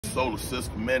solar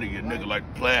system in it, you nigga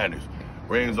like planets.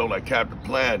 Rings on like Captain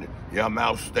Planet. Yeah, I'm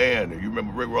outstanding. You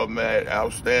remember Rick Ross, man,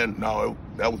 outstanding? No,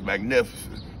 that was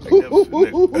magnificent. Magnificent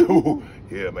nigga.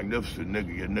 Yeah, magnificent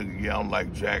nigga. Yeah, nigga, yeah, I'm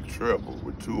like Jack Tripper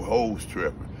with 2 hoes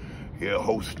tripping. Yeah,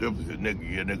 whole strippers, yeah, nigga.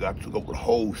 Yeah, nigga, I took over the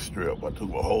whole strip. I took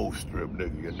a whole strip,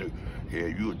 nigga. Yeah, nigga. Yeah,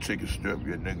 you a chicken strip,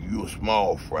 yeah, nigga. You a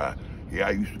small fry. Yeah,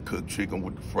 I used to cook chicken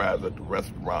with the fries at the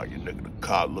restaurant, you nigga. The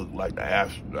car looked like the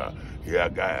astronaut. Yeah, I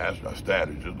got astronaut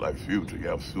status just like Future.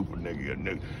 Yeah, I'm super nigga, yeah,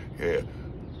 nigga. Yeah,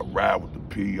 I ride with the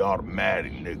P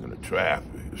automatic, nigga, in the traffic.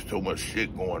 There's so much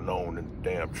shit going on in the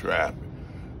damn traffic.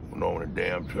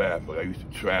 I used to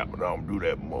trap, but I don't do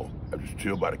that more. I just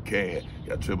chill by the can.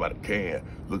 Yeah, I chill by the can,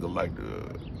 looking like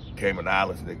the Cayman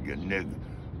Islands, nigga.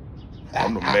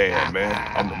 I'm the man, man.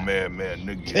 I'm the man,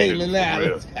 nigga. Cayman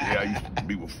Islands. Yeah, I used to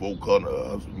be with 4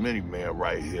 Corner mini man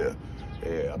right here.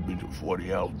 Yeah, I beat the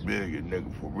 40-ounce billion,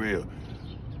 nigga, for real.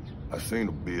 I seen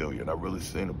a billion. I really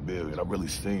seen a billion. I really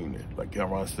seen it. Like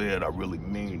Cameron said, I really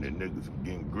mean it. Niggas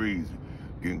getting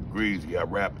greasy. Yeah, I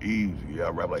rap easy. Yeah, I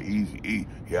rap like Easy-E.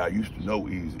 Yeah, I used to know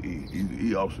Easy-E.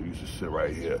 Easy-E also used to sit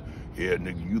right here. Yeah,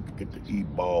 nigga, you could get the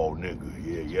E-ball, nigga.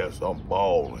 Yeah, yes, I'm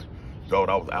balling. Thought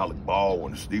I was Alec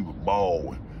Baldwin, Steve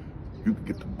Baldwin. You could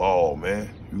get the ball, man.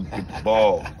 You could get the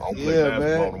ball. I don't play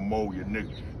basketball no more, you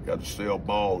nigga. Got to sell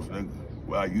balls, nigga.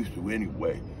 Well, I used to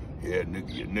anyway. Yeah,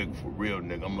 nigga, you nigga, for real,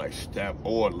 nigga. I'm like Stamp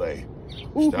Orlay.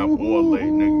 Stamp Orlay,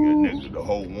 nigga, you nigga. The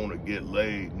whole wanna get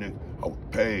laid, nigga. I was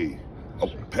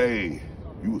paid.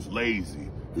 You was lazy.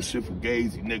 The shit for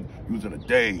Gazy, nigga. You was in a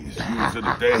daze.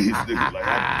 Nigga. Like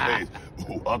after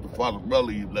days. After Father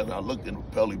Belly, I looked in the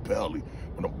pelly.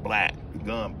 When I'm black, the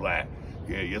gun black.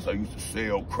 Yeah, yes, I used to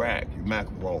sell crack. You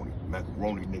macaroni,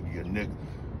 nigga, you nigga.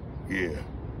 Yeah,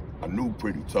 I knew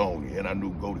Pretty Tony, and I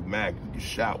knew Goldie Mac. You get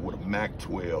shot with a Mac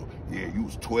 12. Yeah, you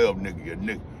was 12, nigga, you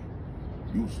nigga.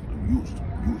 You was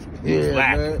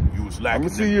lacking. Man. You was lacking. I'm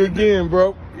gonna see you again,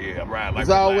 bro. Yeah, I'm right. Like it's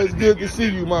always good to see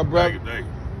you, my brother.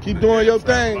 Keep doing your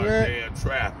thing, man.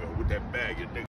 Trapping with that bag, you nigga.